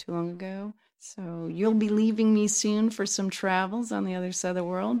decision not too long ago. So you'll be leaving me soon for some travels on the other side of the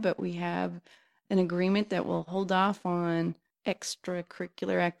world, but we have an agreement that we'll hold off on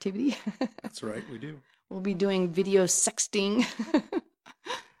extracurricular activity. That's right, we do. We'll be doing video sexting.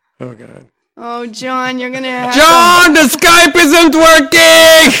 Oh, God. Oh, John, you're going to have John, the Skype isn't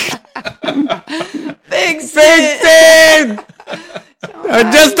working! Fix it!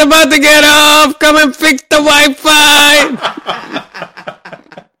 I'm just about to get off. Come and fix the Wi-Fi.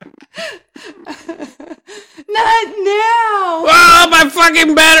 Not now. Oh, my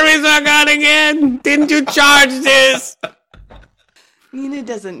fucking batteries are gone again. Didn't you charge this? Nina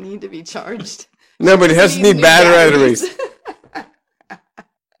doesn't need to be charged. No, but it has to need batteries.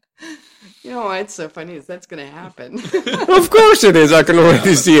 You know what's so funny is that's going to happen. Of course it is. I can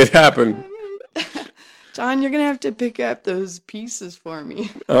already see it happen. John, you're going to have to pick up those pieces for me.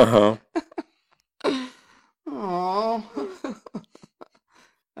 Uh-huh. Aww.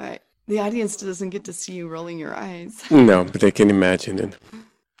 Right. The audience doesn't get to see you rolling your eyes. No, but they can imagine it.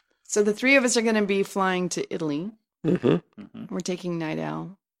 So the three of us are going to be flying to Italy. Mm-hmm. We're taking Night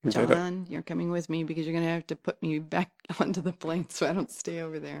Owl. John, you're coming with me because you're going to have to put me back onto the plane so I don't stay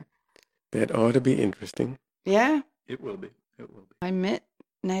over there. That ought to be interesting. Yeah. It will be. It will be. I met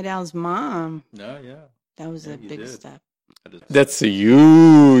Night Owl's mom. No, yeah. That was a big step. That's a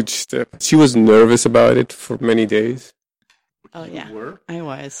huge step. She was nervous about it for many days. Oh, You yeah. were? I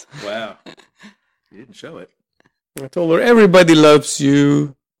was. Wow. You didn't show it. I told her, everybody loves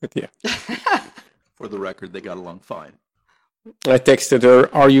you. But yeah. For the record, they got along fine. I texted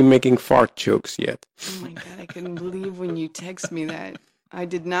her, are you making fart jokes yet? Oh, my God. I couldn't believe when you text me that. I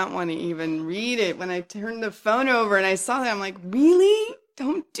did not want to even read it. When I turned the phone over and I saw that, I'm like, really?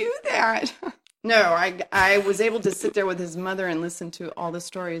 Don't do that. No, I was able to sit there with his mother and listen to all the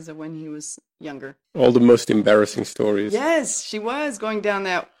stories of when he was younger. All the most embarrassing stories. Yes, she was going down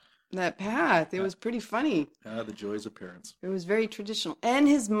that path. It was pretty funny. The joys of parents. It was very traditional. And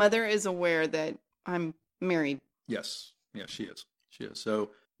his mother is aware that I'm married. Yes. Yeah, she is. She is.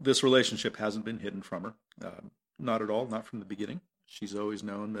 So this relationship hasn't been hidden from her. Not at all. Not from the beginning. She's always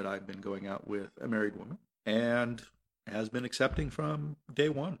known that I've been going out with a married woman and has been accepting from day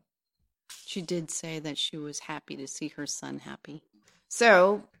one. She did say that she was happy to see her son happy.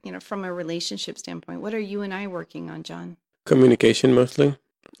 So, from a relationship standpoint, what are you and I working on, John? Communication mostly.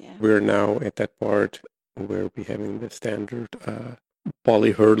 Yeah. We're now at that part where we're having the standard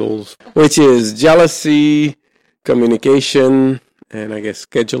poly hurdles, which is jealousy, communication, and I guess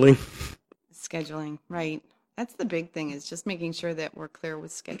scheduling. Scheduling, right. That's the big thing, is just making sure that we're clear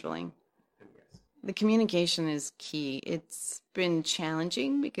with scheduling. The communication is key. It's been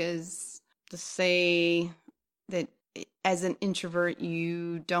challenging because to say that as an introvert,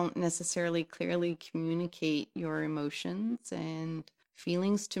 you don't necessarily clearly communicate your emotions and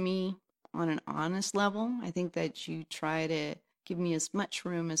feelings to me on an honest level. I think that you try to give me as much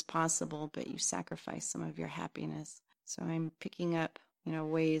room as possible, but you sacrifice some of your happiness. So I'm picking up,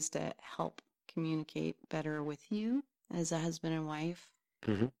 ways to help communicate better with you as a husband and wife.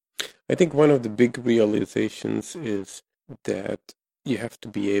 Mm-hmm. I think one of the big realizations is that you have to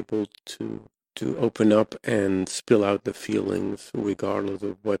be able to open up and spill out the feelings regardless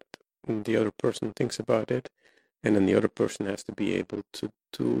of what the other person thinks about it. And then the other person has to be able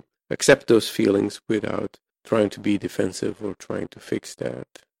to accept those feelings without trying to be defensive or trying to fix that.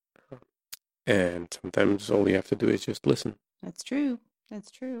 And sometimes all you have to do is just listen. That's true.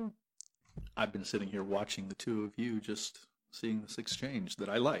 That's true. I've been sitting here watching the two of you just seeing this exchange that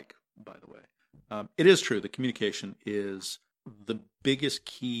I like, by the way. It is true that communication is the biggest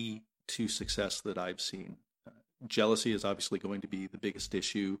key to success that I've seen. Jealousy is obviously going to be the biggest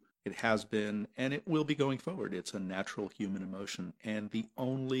issue. It has been, and it will be going forward. It's a natural human emotion. And the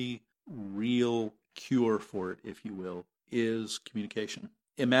only real cure for it, if you will, is communication.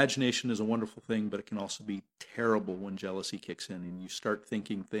 Imagination is a wonderful thing, but it can also be terrible when jealousy kicks in and you start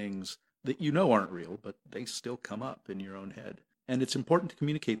thinking things that you know aren't real, but they still come up in your own head. And it's important to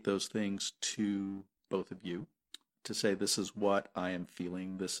communicate those things to both of you, to say, this is what I am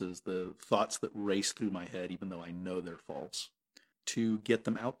feeling, this is the thoughts that race through my head, even though I know they're false, to get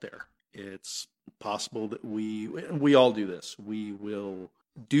them out there. It's possible that we all do this. We will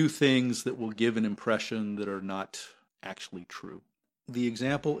do things that will give an impression that are not actually true. The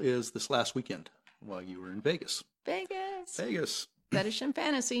example is this last weekend while you were in Vegas. Vegas. Fetish and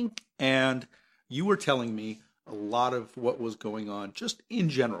fantasy. And you were telling me a lot of what was going on, just in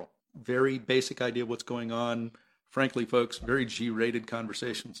general. Very basic idea of what's going on. Frankly, folks, very G-rated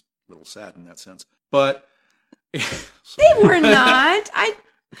conversations. A little sad in that sense. But they were not.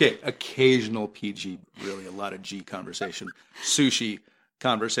 Okay, occasional PG, really a lot of G conversation. Sushi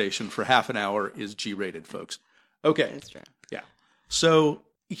conversation for half an hour is G-rated, folks. Okay. That's true. Yeah. So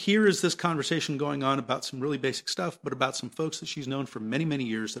here is this conversation going on about some really basic stuff, but about some folks that she's known for many, many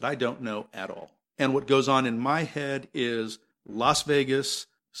years that I don't know at all. And what goes on in my head is Las Vegas,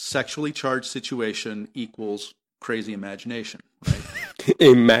 sexually charged situation equals crazy imagination, right?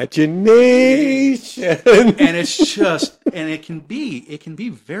 Imagination. And it's just, and it can be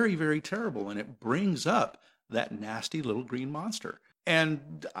very, very terrible. And it brings up that nasty little green monster.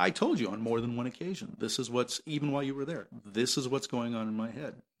 And I told you on more than one occasion, this is what's, even while you were there, this is what's going on in my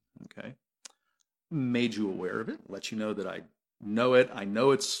head. Okay. Made you aware of it, let you know that I know it. I know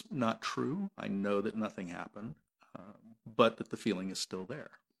it's not true. I know that nothing happened, but that the feeling is still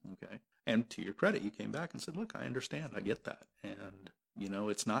there. Okay. And to your credit, you came back and said, look, I understand. I get that. And, you know,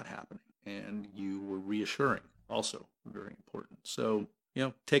 it's not happening. And you were reassuring, also very important. So, you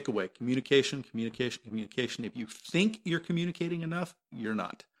know, takeaway, communication. If you think you're communicating enough, you're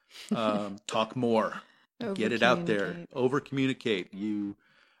not. Talk more. Get it out there. Over-communicate. You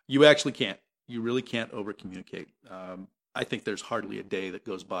actually can't. You really can't over-communicate. I think there's hardly a day that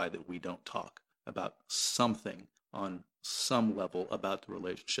goes by that we don't talk about something on some level about the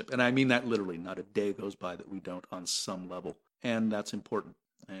relationship. And I mean that literally. Not a day goes by that we don't on some level. And that's important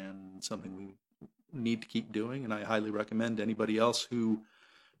and something we need to keep doing. And I highly recommend anybody else who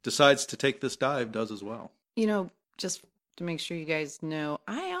decides to take this dive does as well. You know, just to make sure you guys know,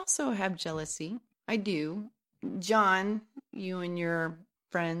 I also have jealousy. I do. John, you and your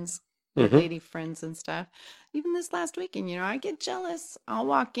friends, lady friends and stuff, even this last weekend, you know, I get jealous. I'll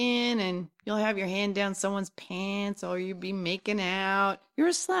walk in and you'll have your hand down someone's pants or you'll be making out. You're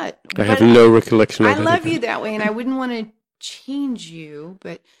a slut. I have no recollection of I love you that way and I wouldn't want to change you,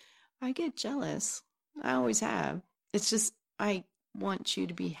 but I get jealous. I always have. It's just, I want you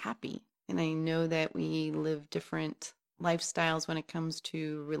to be happy. And I know that we live different lifestyles when it comes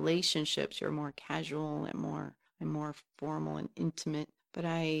to relationships. You're more casual and more formal and intimate. But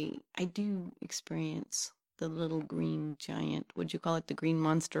I do experience the little green giant. Would you call it the green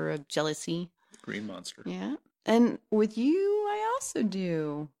monster of jealousy? Green monster. Yeah. And with you, I also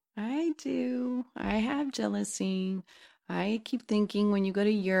do. I do. I have jealousy. I keep thinking when you go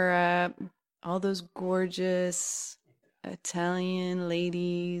to Europe, all those gorgeous Italian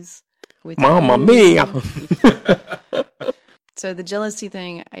ladies with Mamma mia. So the jealousy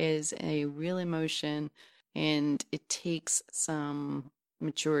thing is a real emotion, and it takes some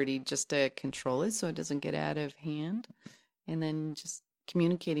maturity just to control it so it doesn't get out of hand, and then just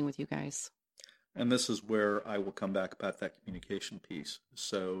communicating with you guys. And this is where I will come back about that communication piece.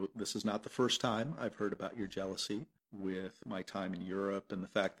 So this is not the first time I've heard about your jealousy with my time in Europe and the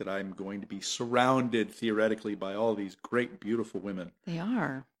fact that I'm going to be surrounded theoretically by all these great, beautiful women. They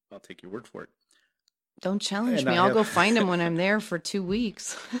are. I'll take your word for it. Don't challenge me. I'll go find them when I'm there for 2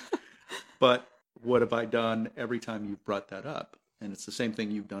 weeks. But what have I done every time you've brought that up? And it's the same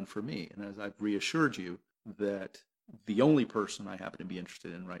thing you've done for me. And as I've reassured you that the only person I happen to be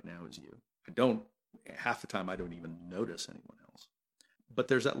interested in right now is you. Half the time I don't even notice anyone else. But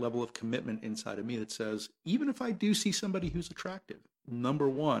there's that level of commitment inside of me that says, even if I do see somebody who's attractive, number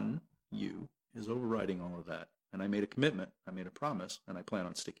one, you, is overriding all of that. And I made a commitment, I made a promise, and I plan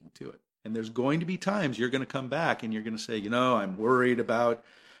on sticking to it. And there's going to be times you're going to come back and you're going to say, you know, I'm worried about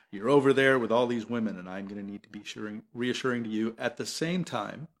you're over there with all these women, and I'm going to need to be reassuring to you. At the same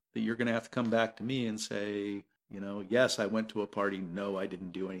time, that you're going to have to come back to me and say, yes, I went to a party. No, I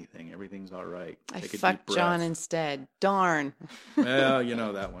didn't do anything. Everything's all right. I Take a fucked deep John breath. instead. Darn.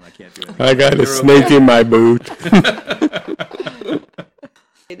 Well, that one. I can't do anything. I got a snake in my boot.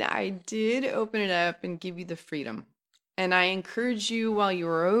 I did open it up and give you the freedom. And I encourage you while you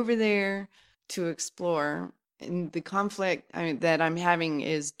were over there to explore. And the conflict that I'm having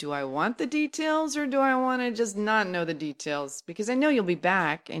is, do I want the details or do I want to just not know the details? Because I know you'll be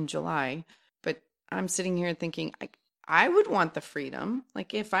back in July, but I'm sitting here thinking I would want the freedom.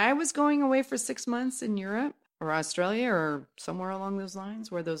 Like if I was going away for 6 months in Europe or Australia or somewhere along those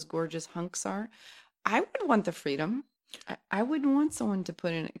lines where those gorgeous hunks are, I would want the freedom. I wouldn't want someone to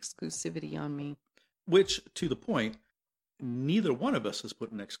put an exclusivity on me. Which, to the point, neither one of us has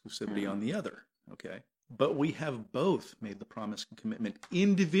put an exclusivity on the other, okay? But we have both made the promise and commitment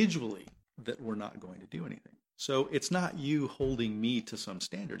individually that we're not going to do anything. So it's not you holding me to some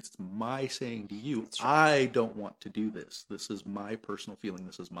standards. It's my saying to you, I don't want to do this. This is my personal feeling.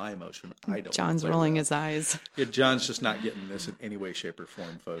 This is my emotion. I don't. John's rolling his eyes. Yeah, John's just not getting this in any way, shape, or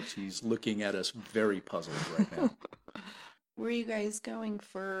form, folks. He's looking at us very puzzled right now. Where are you guys going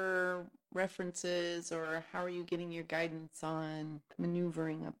for references, or how are you getting your guidance on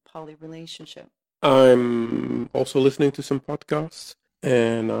maneuvering a poly relationship? I'm also listening to some podcasts,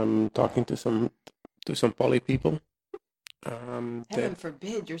 and I'm talking to some poly people. Heaven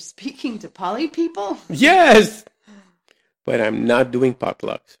forbid you're speaking to poly people? Yes! But I'm not doing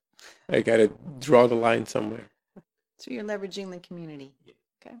potlucks. I gotta draw the line somewhere. So you're leveraging the community.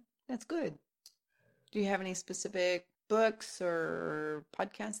 Okay, that's good. Do you have any specific books or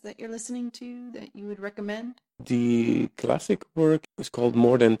podcasts that you're listening to that you would recommend? The classic work is called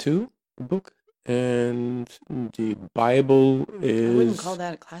More Than Two, a book. And the Bible is... I wouldn't call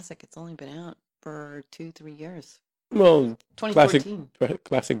that a classic. It's only been out for 2-3 years. Well, 2014.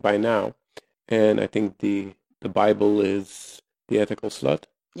 classic by now. And I think the Bible is The Ethical Slut.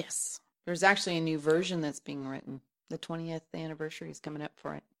 Yes. There's actually a new version that's being written. The 20th anniversary is coming up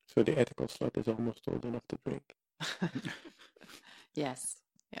for it. So The Ethical Slut is almost old enough to drink. Yes.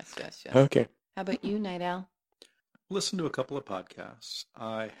 Okay. How about you, Night Owl? Listen to a couple of podcasts.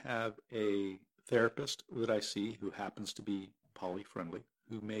 I have a therapist that I see who happens to be poly-friendly,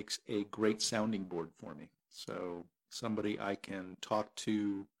 who makes a great sounding board for me. So somebody I can talk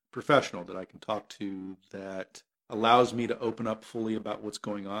to, professional that I can talk to, that allows me to open up fully about what's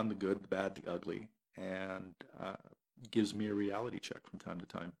going on, the good, the bad, the ugly, and gives me a reality check from time to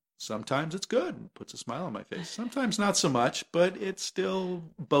time. Sometimes it's good and puts a smile on my face. Sometimes not so much, but it's still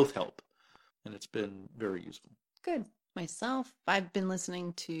both help. And it's been very useful. Good. Myself, I've been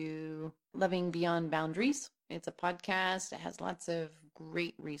listening to Loving Beyond Boundaries. It's a podcast. It has lots of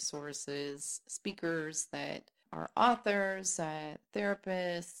great resources, speakers that are authors,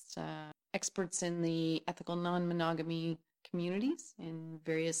 therapists, experts in the ethical non-monogamy communities in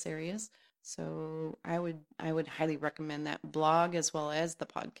various areas. So I would highly recommend that blog as well as the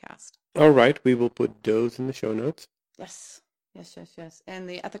podcast. All right. We will put those in the show notes. Yes. And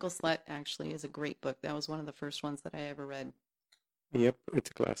The Ethical Slut actually is a great book. That was one of the first ones that I ever read. Yep, it's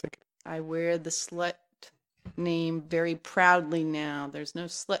a classic. I wear the slut name very proudly now. There's no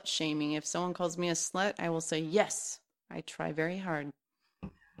slut shaming. If someone calls me a slut, I will say, yes, I try very hard.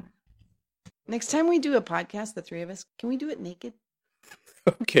 Next time we do a podcast, the three of us, can we do it naked?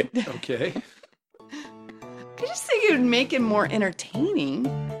 Okay. I just think it would make it more entertaining.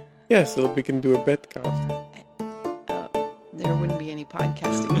 Yeah, so we can do a bedcast. There wouldn't be any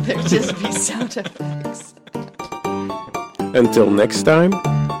podcasting. There'd just be sound effects. Until next time,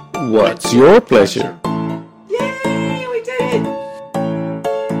 what's your pleasure? Yay, we did it!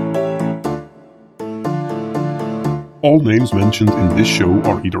 All names mentioned in this show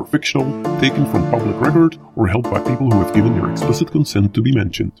are either fictional, taken from public record, or held by people who have given their explicit consent to be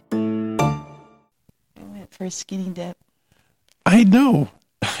mentioned. I went for a skinny dip. I know.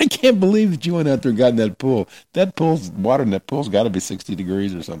 I can't believe that you went out there and got in that pool. That pool's water in that pool's got to be 60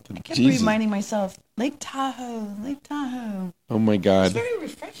 degrees or something. I kept reminding myself, Lake Tahoe. Oh my God. It's very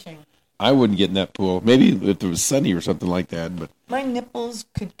refreshing. I wouldn't get in that pool. Maybe if it was sunny or something like that. But my nipples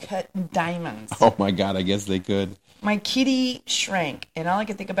could cut diamonds. Oh my God, I guess they could. My kitty shrank, and all I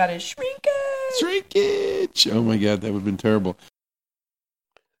could think about is shrinkage. Shrinkage. Oh my God, that would have been terrible.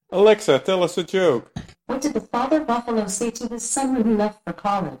 Alexa, tell us a joke. What did the father buffalo say to his son when he left for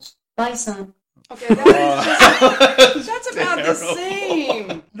college? Bye, son. Okay, that's about the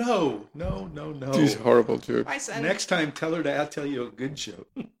same. No. These horrible jokes. Bye, son. Next time, tell her to tell you a good joke.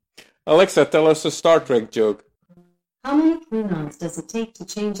 Alexa, tell us a Star Trek joke. How many Klingons does it take to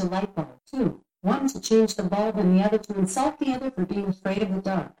change a light bulb? 2. One to change the bulb and the other to insult the other for being afraid of the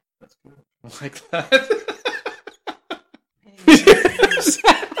dark. Like that.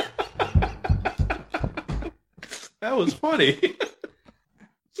 That was funny.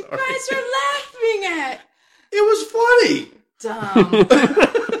 You guys are laughing at. It was funny. Dumb.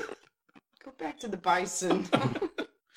 Go back to the bison.